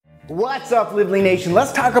What's up, Lively Nation?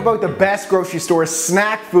 Let's talk about the best grocery store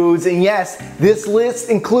snack foods. And yes, this list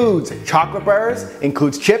includes chocolate bars,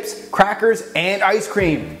 includes chips, crackers, and ice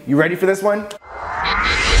cream. You ready for this one?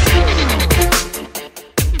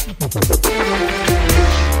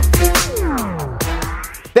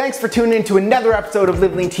 Thanks for tuning in to another episode of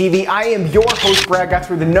Live Lean TV. I am your host, Brad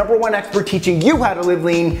Guthrie, the #1 expert teaching you how to live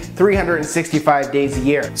lean 365 days a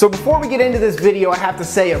year. So before we get into this video, I have to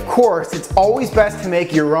say, of course, it's always best to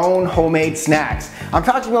make your own homemade snacks. I'm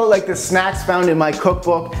talking about like the snacks found in my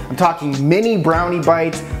cookbook. I'm talking mini brownie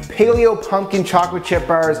bites, paleo pumpkin chocolate chip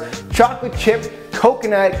bars, chocolate chip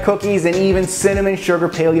coconut cookies, and even cinnamon sugar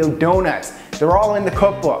paleo donuts. They're all in the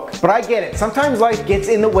cookbook. But I get it, sometimes life gets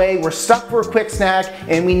in the way, we're stuck for a quick snack,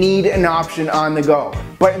 and we need an option on the go.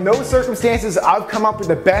 But in those circumstances, I've come up with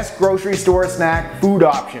the best grocery store snack food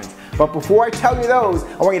options. But before I tell you those,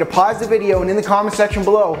 I want you to pause the video and in the comment section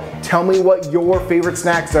below, tell me what your favorite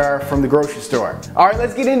snacks are from the grocery store. All right,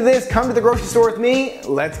 let's get into this. Come to the grocery store with me,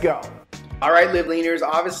 let's go. All right, Live Leaners,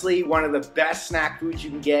 obviously one of the best snack foods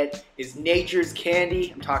you can get is Nature's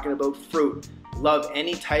Candy. I'm talking about fruit. Love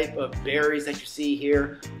any type of berries that you see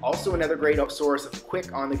here. Also, another great source of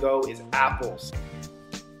quick on the go is apples.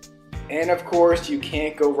 And of course, you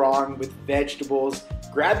can't go wrong with vegetables.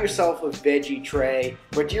 Grab yourself a veggie tray,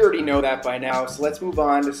 but you already know that by now, so let's move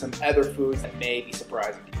on to some other foods that may be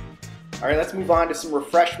surprising to you. All right, let's move on to some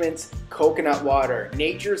refreshments. Coconut water,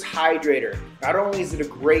 nature's hydrator. Not only is it a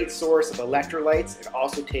great source of electrolytes, it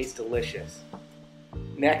also tastes delicious.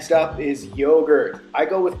 Next up is yogurt. I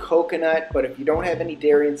go with coconut, but if you don't have any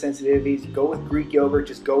dairy insensitivities, you go with Greek yogurt,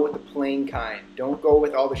 just go with the plain kind. Don't go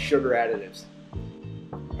with all the sugar additives.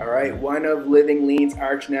 All right, one of Living Lean's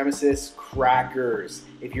arch nemesis, crackers.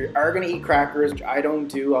 If you are gonna eat crackers, which I don't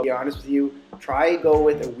do, I'll be honest with you, try to go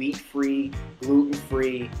with a wheat-free,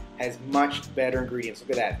 gluten-free, has much better ingredients.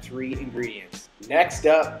 Look at that, 3 ingredients. Next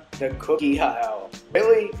up, the cookie aisle.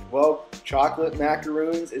 Really? Well, chocolate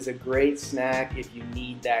macaroons is a great snack if you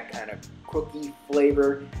need that kind of cookie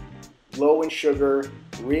flavor, low in sugar,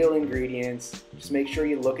 real ingredients. Just make sure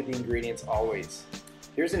you look at the ingredients always.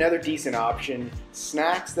 Here's another decent option,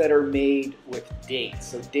 snacks that are made with dates.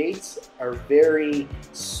 So dates are very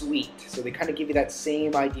sweet, so they kind of give you that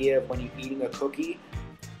same idea of when you're eating a cookie.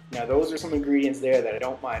 Now those are some ingredients there that I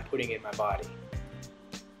don't mind putting in my body.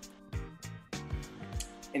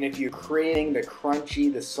 And if you're craving the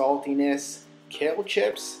crunchy, the saltiness, kale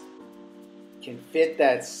chips can fit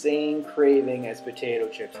that same craving as potato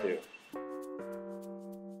chips do.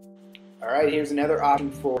 All right, here's another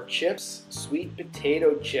option for chips, sweet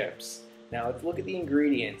potato chips. Now let's look at the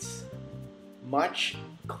ingredients. Much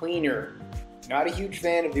cleaner. Not a huge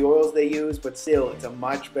fan of the oils they use, but still, it's a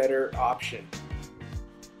much better option.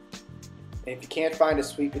 And if you can't find a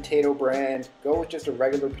sweet potato brand, go with just a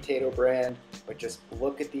regular potato brand, but just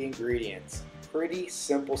look at the ingredients. Pretty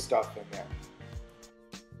simple stuff in there.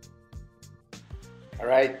 All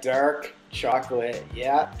right, dark chocolate.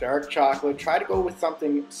 Yeah, dark chocolate. Try to go with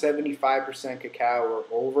something 75% cacao or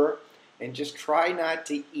over, and just try not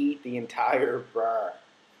to eat the entire bar.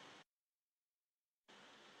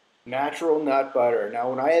 Natural nut butter. Now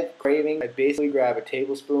when I have craving, I basically grab a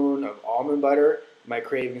tablespoon of almond butter, my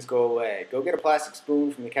cravings go away. Go get a plastic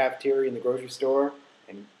spoon from the cafeteria in the grocery store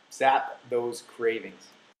and zap those cravings.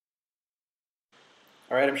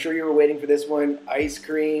 All right, I'm sure you were waiting for this one. Ice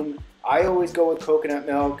cream. I always go with coconut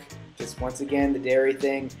milk. Just once again, the dairy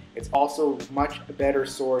thing. It's also much a better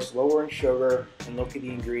source, lower in sugar, and look at the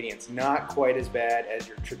ingredients. Not quite as bad as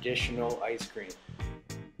your traditional ice cream.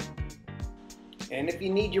 And if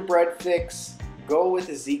you need your bread fix, go with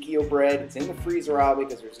Ezekiel bread. It's in the freezer aisle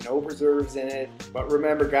because there's no preserves in it. But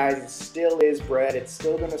remember guys, it still is bread. It's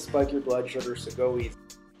still gonna spike your blood sugar, so go easy.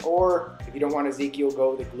 Or if you don't want Ezekiel,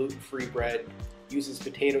 go with the gluten-free bread. Uses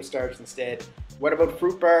potato starch instead. What about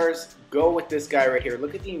fruit bars? Go with this guy right here.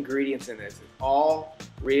 Look at the ingredients in this. It's all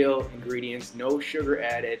real ingredients, no sugar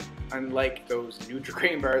added, unlike those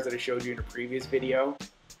Nutri-Grain bars that I showed you in a previous video.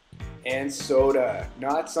 And soda,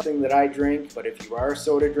 not something that I drink, but if you are a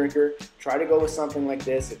soda drinker, try to go with something like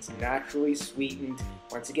this. It's naturally sweetened.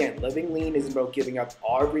 Once again, living lean isn't about giving up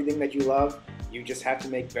everything that you love. You just have to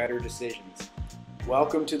make better decisions.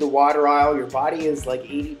 Welcome to the water aisle. Your body is like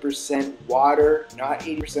 80% water, not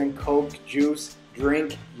 80% Coke, juice.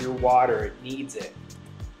 Drink your water, it needs it.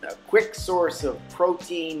 A quick source of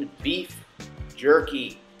protein, beef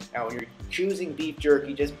jerky. Now when you're choosing beef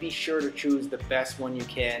jerky, just be sure to choose the best one you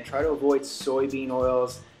can. Try to avoid soybean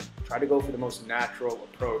oils. Try to go for the most natural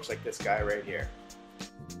approach like this guy right here.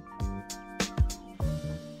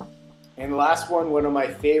 And the last one of my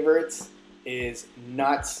favorites, is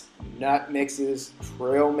nuts, nut mixes,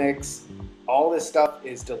 trail mix. All this stuff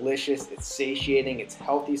is delicious, it's satiating, it's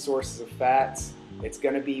healthy sources of fats. It's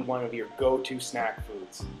gonna be one of your go-to snack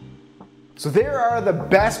foods. So there are the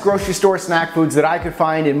best grocery store snack foods that I could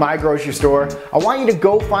find in my grocery store. I want you to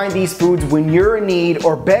go find these foods when you're in need,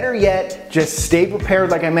 or better yet, just stay prepared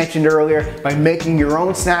like I mentioned earlier by making your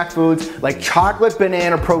own snack foods like chocolate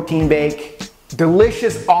banana protein bake,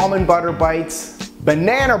 delicious almond butter bites,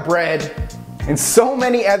 banana bread, and so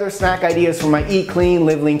many other snack ideas from my Eat Clean,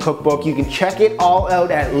 Live Lean cookbook. You can check it all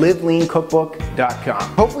out at liveleancookbook.com.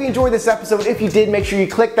 Hopefully you enjoyed this episode. If you did, make sure you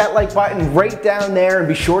click that like button right down there and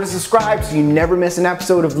be sure to subscribe so you never miss an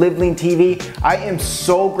episode of Live Lean TV. I am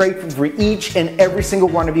so grateful for each and every single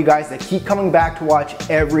one of you guys that keep coming back to watch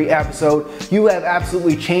every episode. You have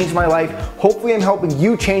absolutely changed my life. Hopefully I'm helping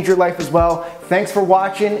you change your life as well. Thanks for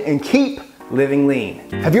watching and keep living lean.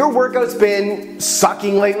 Have your workouts been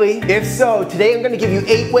sucking lately? If so, today I'm gonna give you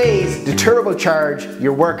 8 ways to turbocharge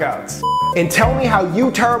your workouts. And tell me how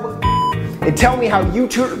you